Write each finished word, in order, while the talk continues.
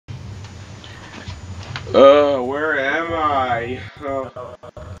Where am I?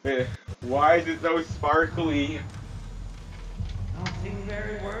 Why is it so sparkly? Don't seem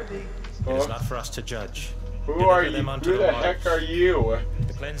very worthy. It is not for us to judge. Who are Deliver you? them unto Who the the waters. heck are you?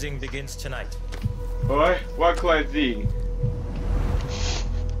 The cleansing begins tonight. What? What cleansing?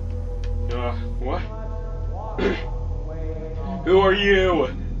 What? Who are you?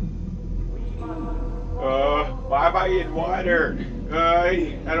 Why am I in water?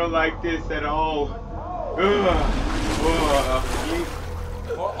 I don't like this at all. For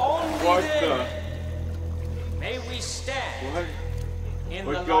only What then may we stand What? in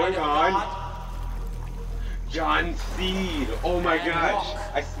What's the going light of on? God. John Seed. Oh my gosh.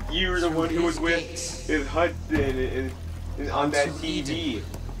 You were the one who was with his Hudson and on that TV.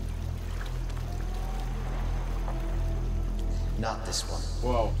 Not this one.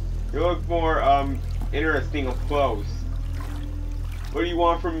 Whoa. You look more interesting up close. What do you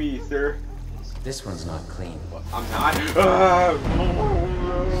want from me, sir? This one's not clean. I'm not.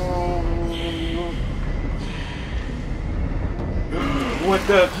 What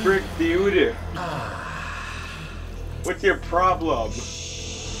the frick, dude? What's your problem?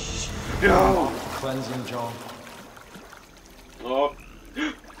 No! Cleansing, John. Oh,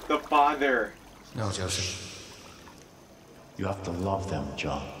 the father. No, Joseph. You have to love them,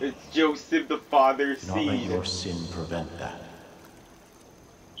 John. It's Joseph, the father's Not let seed. your sin prevent that.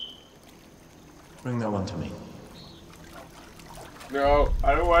 Bring that one to me. No,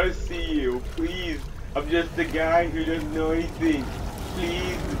 I don't want to see you. Please. I'm just a guy who doesn't know anything.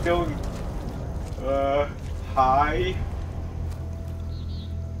 Please don't. Hi?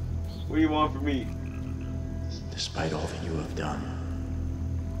 What do you want from me? Despite all that you have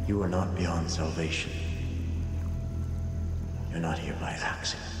done, you are not beyond salvation. You're not here by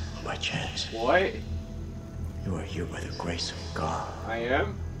accident or by chance. What? You are here by the grace of God. I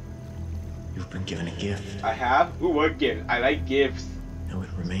am? You've been given a gift. I have? Ooh, what gift? I like gifts. Now it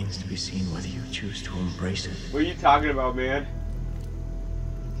remains to be seen whether you choose to embrace it What are you talking about, man?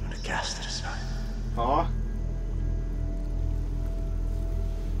 or to cast it aside. Huh?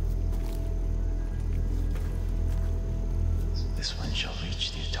 This one shall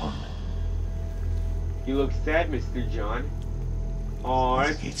reach the atonement. You look sad, Mr. John. Aw, The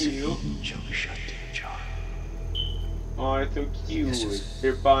that's gates of cute. Eden shall be shut to you, John. Aw, that's so cute. Yes, yes.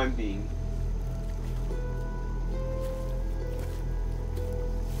 They're bonding.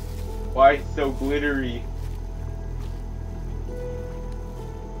 Why it's so glittery?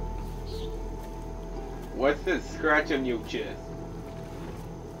 What's that scratch on your chest?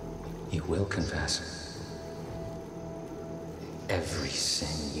 You will confess every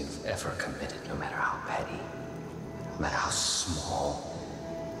sin you've ever committed, no matter how petty, no matter how small.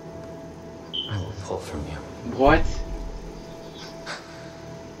 I will pull from you. What?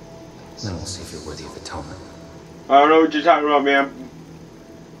 Then we'll see if you're worthy of atonement. I don't know what you're talking about, man.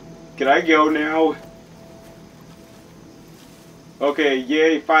 Can I go now? Okay,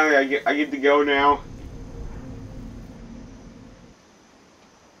 yay, finally I get to go now.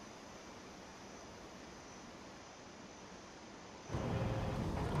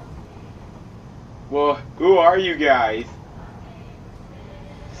 Well, who are you guys?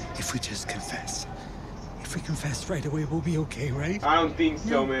 If we just confess. If we confess right away, we'll be okay, right? I don't think so,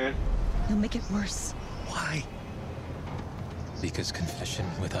 No. man. You'll make it worse. Why? Because confession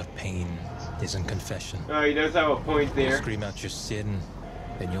without pain isn't confession. Oh, he does have a point You there. scream out your sin,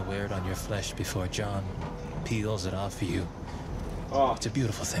 then you'll wear it on your flesh before John peels it off of you. Oh, It's a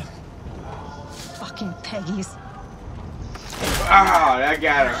beautiful thing. Fucking Peggies. ah, that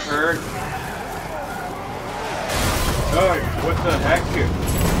gotta hurt. Oh, what the heck?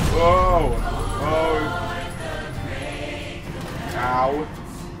 Whoa, oh, ow,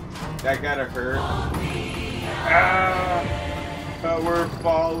 that gotta hurt. Ah, we're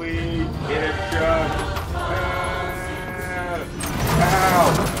falling in a truck. Ah,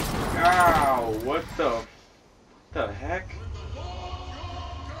 ow, ow, what the heck?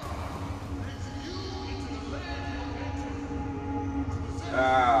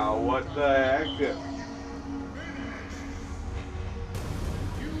 Ah, what the heck?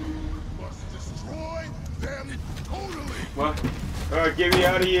 Must destroy them totally. What? Get me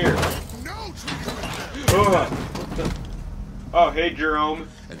out of here. No Oh, what the? Oh, hey, Jerome.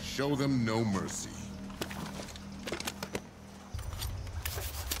 and show them no mercy.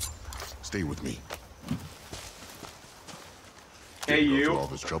 Stay with me. Hey, Didn't go you. through all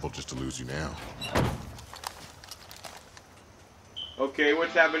this trouble just to lose you now. Okay,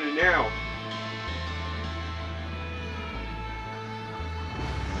 what's happening now?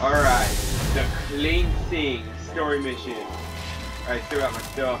 Alright, the cleansing story mission. I still got my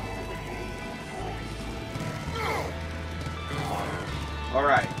stuff.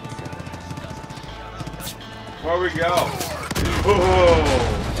 Alright. Where we go?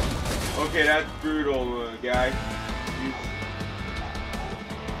 Oh! Okay, that's brutal, guy.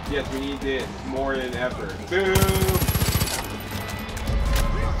 Yes, we need this more than ever. Boom!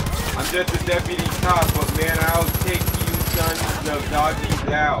 I'm just a deputy cop, but man, I'll take you sons of doggies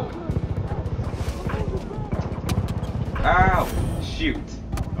out. Ow! Shoot.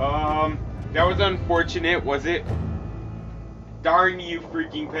 That was unfortunate, was it? Darn you,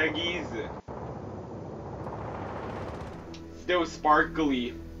 freaking Peggies. Still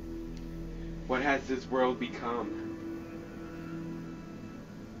sparkly. What has this world become?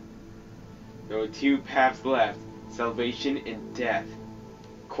 There are two paths left, salvation and death.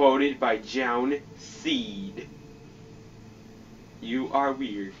 Quoted by John Seed. You are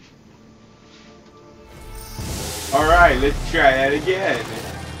weird. Alright, let's try that again.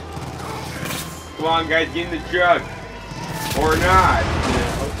 Come on guys, get in the truck. Or not.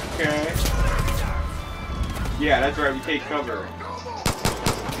 Okay. Yeah, that's right, we take cover.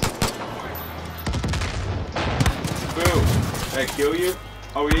 Boom. Did I kill you?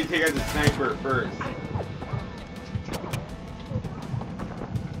 Oh, we need to take out the sniper first.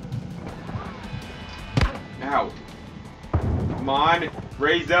 Ow. Come on.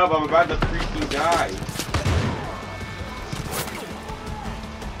 Raise up, I'm about to freaking die.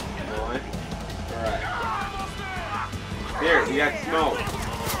 Alright. There, we got smoke.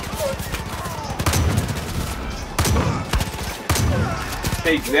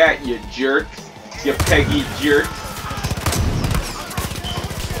 Take that, you jerks. You Peggy jerks.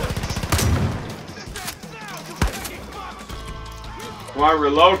 Come on,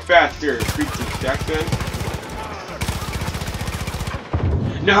 reload faster, freaking Jackson.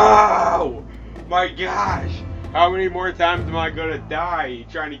 No! My gosh! How many more times am I gonna die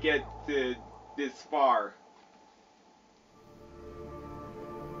trying to get to this far?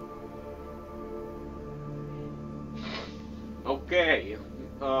 Okay,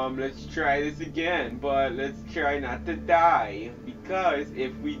 let's try this again, but let's try not to die, because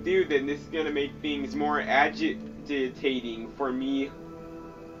if we do, then this is gonna make things more agitating for me.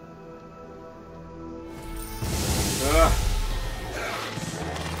 Ugh.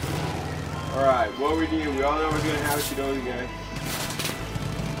 Alright, what we do, we all know we're gonna have to do, guys.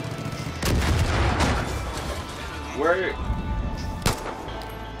 Where?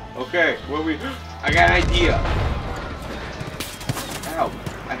 Okay, what we? I got an idea. Ow,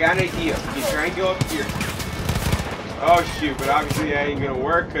 I got an idea. We can try and go up here. Oh shoot, but obviously that ain't gonna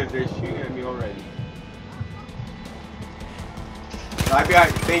work because they're shooting at me already. I got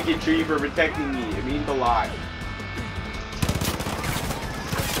thank you, tree, for protecting me. It means a lot.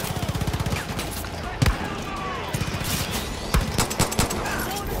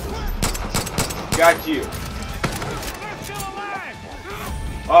 Got you.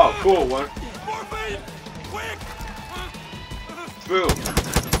 Oh, cool one. Boom.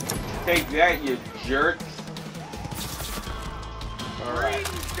 Take that, you jerks. Alright.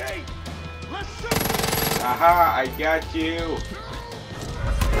 Aha, I got you.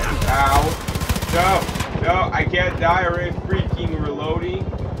 Ow. No, no, I can't die already. Freaking reloading.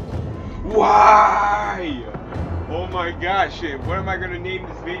 Why? Oh my gosh, what am I gonna name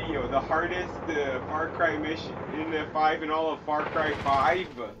this video? The hardest Far Cry mission in the 5 in all of Far Cry 5?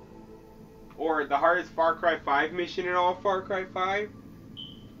 Or the hardest Far Cry 5 mission in all of Far Cry 5?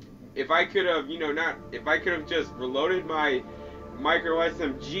 If I could have, if I could have just reloaded my micro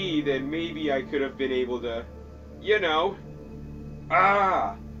SMG, then maybe I could have been able to,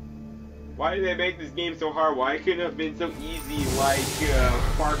 why did they make this game so hard? Why couldn't it have been so easy like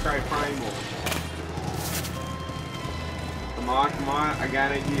Far Cry Primal? Come on, I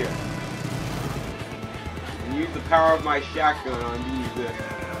got an idea. And use the power of my shotgun on these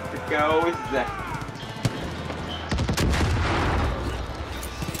fricos.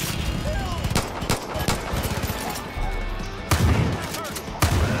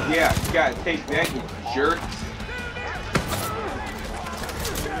 Yeah, you gotta take that, you jerks.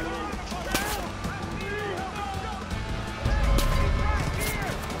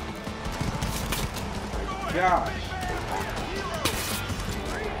 Gosh.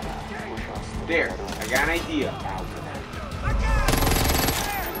 There, I got an idea.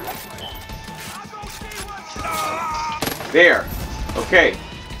 There. Okay.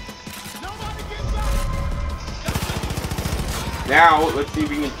 Now, let's see if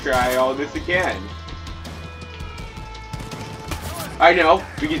we can try all this again. I know,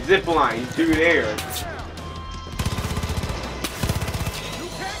 we can zip line through there.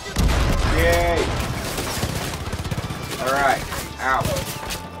 Yay. Alright, ow.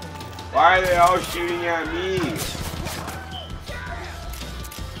 Why are they all shooting at me?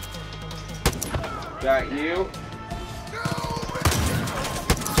 That you?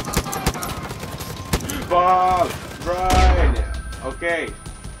 Bob! Run! Okay.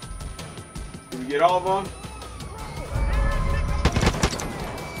 Did we get all of them?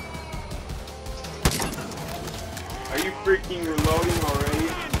 Are you freaking reloading already?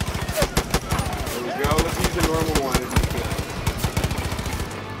 There we go. Let's use the normal one.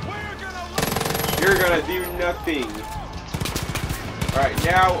 You're gonna do nothing. Alright,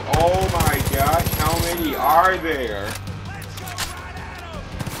 now, oh my gosh, how many are there?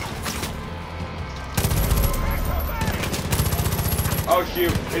 Oh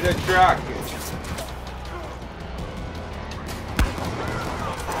shoot, it's a truck.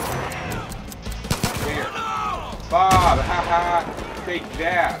 There. Bob, haha, take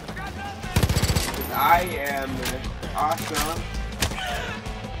that. 'Cause I am awesome.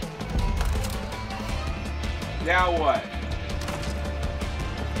 Now what?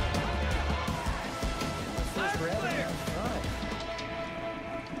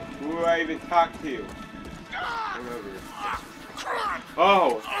 Who do I even talk to? Whatever.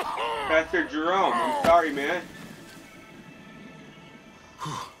 Oh, Pastor Jerome. I'm sorry, man.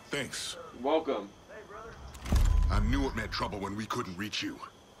 Thanks. Welcome. I knew it meant trouble when we couldn't reach you.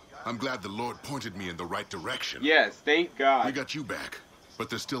 I'm glad the Lord pointed me in the right direction. Yes, thank God. We got you back, but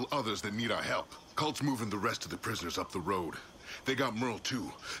there's still others that need our help. Cult's moving the rest of the prisoners up the road. They got Merle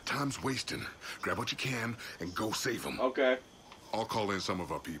too. Time's wasting. Grab what you can and go save them. Okay. I'll call in some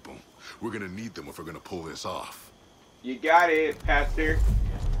of our people. We're gonna need them if we're gonna pull this off. You got it, Pastor.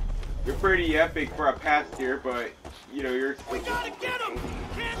 You're pretty epic for a pastor, but you know you're. We gotta get him!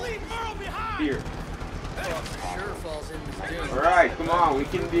 Can't leave Merle behind! Here. Sure falls into doom. Alright, come on, we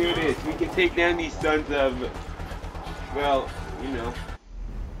can do this. We can take down these sons of, well, you know.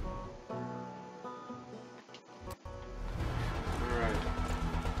 Alright.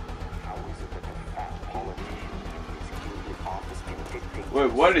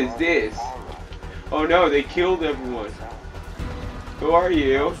 Wait, what is this? Oh no, they killed everyone. Who are I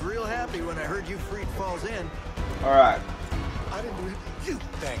you? was real happy when I heard you freed Falls in. Alright. I didn't do it. You.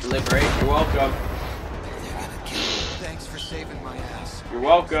 Thanks. Liberate, you're welcome. They're gonna kill me. Thanks for saving my ass. You're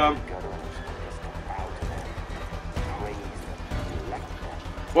welcome.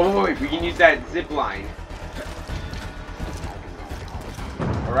 Whoa, wait, we can use that zip line.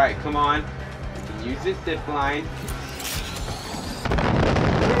 Alright, come on. We can use this zip line.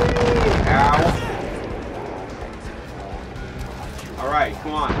 Ow. Alright,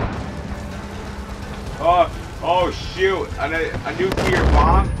 come on. Oh shoot, a nuclear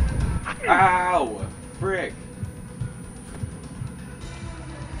bomb? Ow, frick.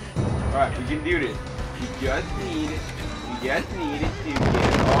 Alright, we can do this. We just need to get,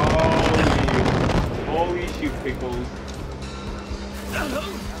 holy shoot pickles.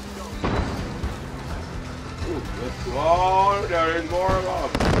 Ooh, let's go. Oh, there's more of them.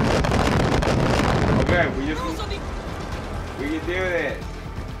 Okay, we can do this.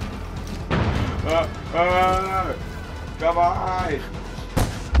 Come on.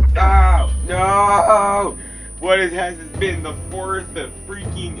 Oh, no. What has been the fourth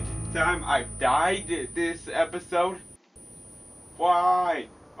freaking time I've died this episode? Why?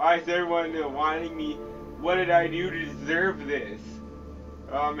 Why is everyone wanting me? What did I do to deserve this?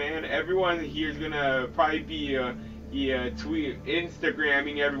 Oh man, everyone here is gonna probably be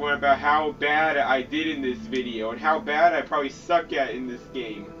Instagramming everyone about how bad I did in this video and how bad I probably suck at in this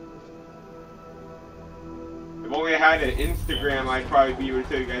game. If only I had an Instagram, I'd probably be able to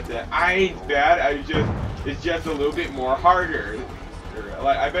tell you guys that I ain't bad. It's just a little bit more harder.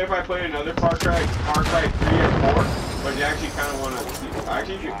 Like I bet if I played another Far Cry 3 or 4, but I actually kind of want to.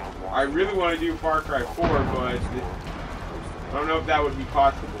 I really want to do Far Cry 4, but I don't know if that would be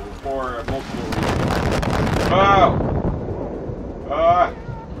possible for multiple reasons.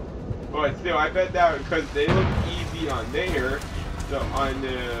 But still, I bet that because they look easy on there. So on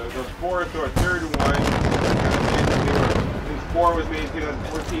the fourth or third one, since 4 was made in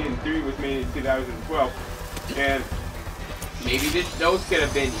 2014 and 3 was made in 2012, and maybe those could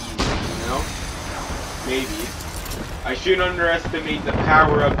have been easy, you know? Maybe. I shouldn't underestimate the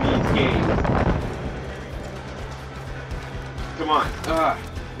power of these games. Come on.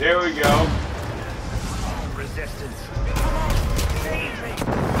 There we go. Resistance.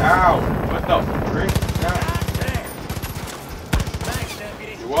 Ow! What the frick? Thanks,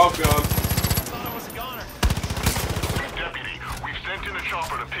 Deputy. You're welcome. Thought I was a goner. Deputy, we've sent in a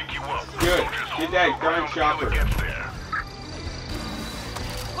chopper to pick you up. Good. Get that darn chopper.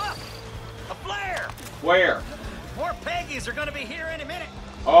 Look! A flare! Where? More Peggies are gonna be here any minute.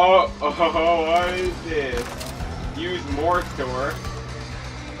 Oh, what is this? Use mortar.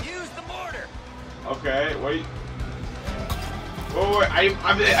 Use the mortar. Okay, wait. Oh, wait, I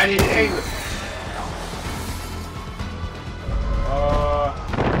didn't aim. Oh,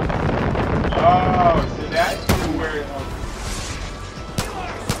 so that's where.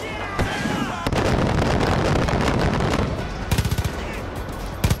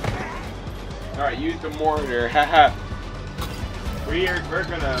 Alright, use the mortar. Haha. We're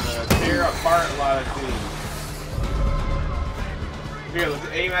gonna tear apart a lot of things. Here, let's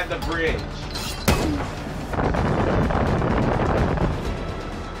aim at the bridge.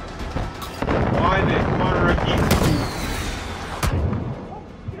 Come on, rookie.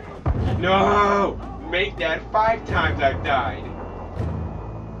 No! Make that 5 times I've died.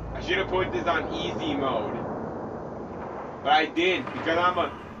 I should have put this on easy mode. But I did, because I'm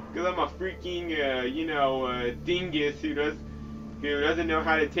a freaking, dingus who doesn't know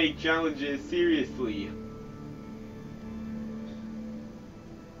how to take challenges seriously.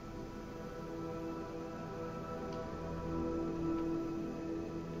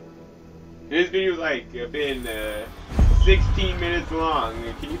 This video's like been 16 minutes long.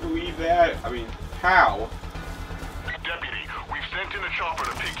 Can you believe that? I mean, how? Deputy, we've sent in a chopper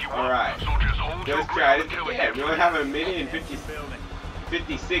to pick you up. Alright. So just hold your Just try ground it until it again. gets We only ready. have a minute and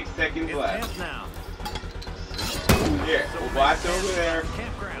 56 seconds left. Now. Here, we'll blast over there.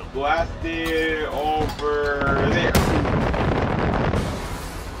 Campground. Blast it over there.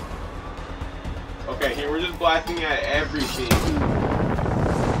 Okay, here we're just blasting at everything.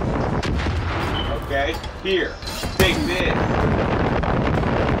 Okay, here, take this.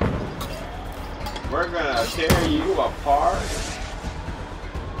 We're gonna tear you apart.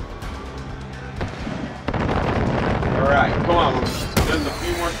 Alright, come on, just a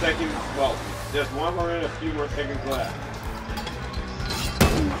few more seconds. Well, just one more and a few more seconds left.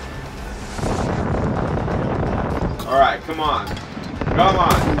 Alright, come on. Come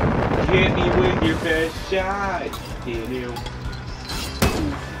on. Hit me with your best shot. Hit him.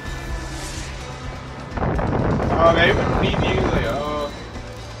 Oh, they would need you like, oh.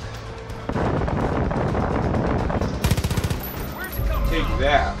 Take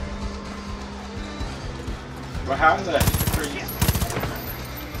that. Well, how the freak?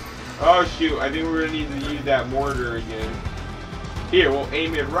 Oh shoot, I think we're gonna need to use that mortar again. Here, we'll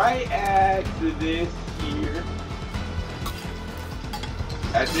aim it right at this here.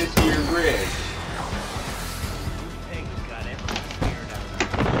 At this here bridge.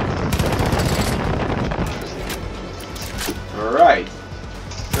 Alright.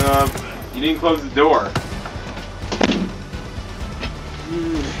 You didn't close the door.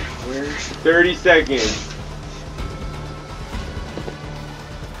 Where's 30 seconds?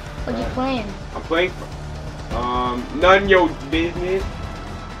 What you playing? I'm playing none your business.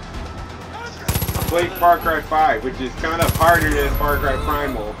 I'm playing Far Cry 5, which is kind of harder than Far Cry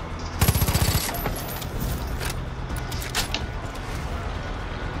Primal.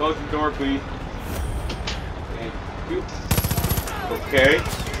 Close the door, please. Thank you. Okay.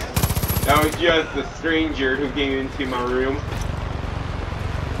 That was just a stranger who came into my room.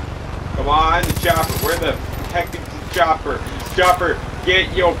 Come on, the chopper. Where the heck is the chopper? Chopper,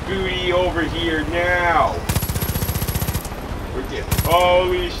 get your booty over here now. Okay.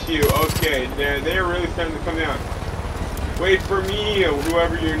 Holy shoot. Okay, they're really starting to come down. Wait for me,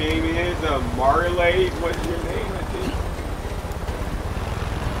 whoever your name is. Marley, what's your name, I think?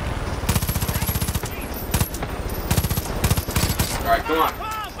 Alright, come on.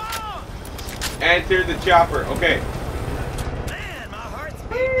 Enter the chopper. Okay. Man, my heart's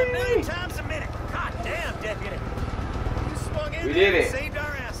beating a million times a minute. God damn, deputy. You swung in We there did and it. saved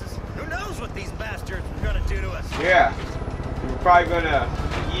our asses. Who knows what these bastards are gonna do to us? Yeah. We're probably gonna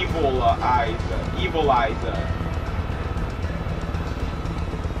evilize.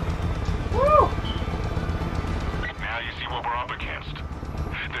 Woo! Now you see what we're up against.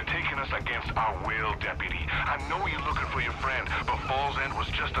 They're taking us against our will, Deputy. I know you're looking for your friend, but Falls End was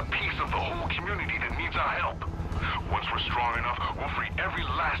just a piece of the whole community that needs our help. Once we're strong enough, we'll free every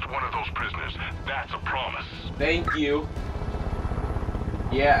last one of those prisoners. That's a promise. Thank you.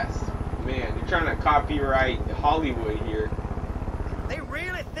 Yes. Man, you're trying to copyright Hollywood here. They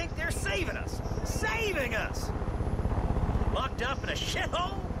really think they're saving us. Saving us! Locked up in a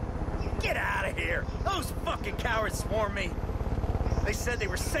shithole? Get out of here! Those fucking cowards swarmed me. They said they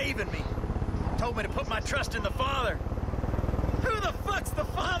were saving me. Told me to put my trust in the Father. Who the fuck's the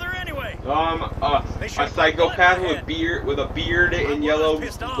Father anyway? A psychopath with a beard and yellow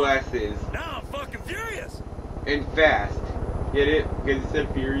glasses. Now I'm fucking furious. And fast. Get it? Because it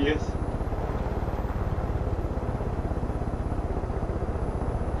said furious.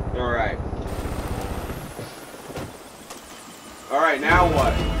 Alright. Alright, now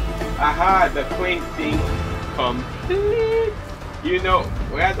what? Aha, the clink thing complete. You know,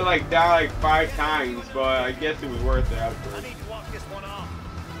 we had to like die like 5 times, but I guess it was worth it afterwards.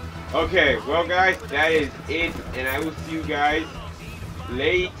 Okay, well guys, that is it, and I will see you guys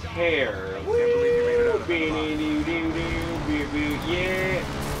later. Yeah,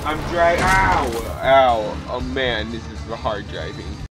 I'm driving. Ow, ow. Oh man, this is hard driving.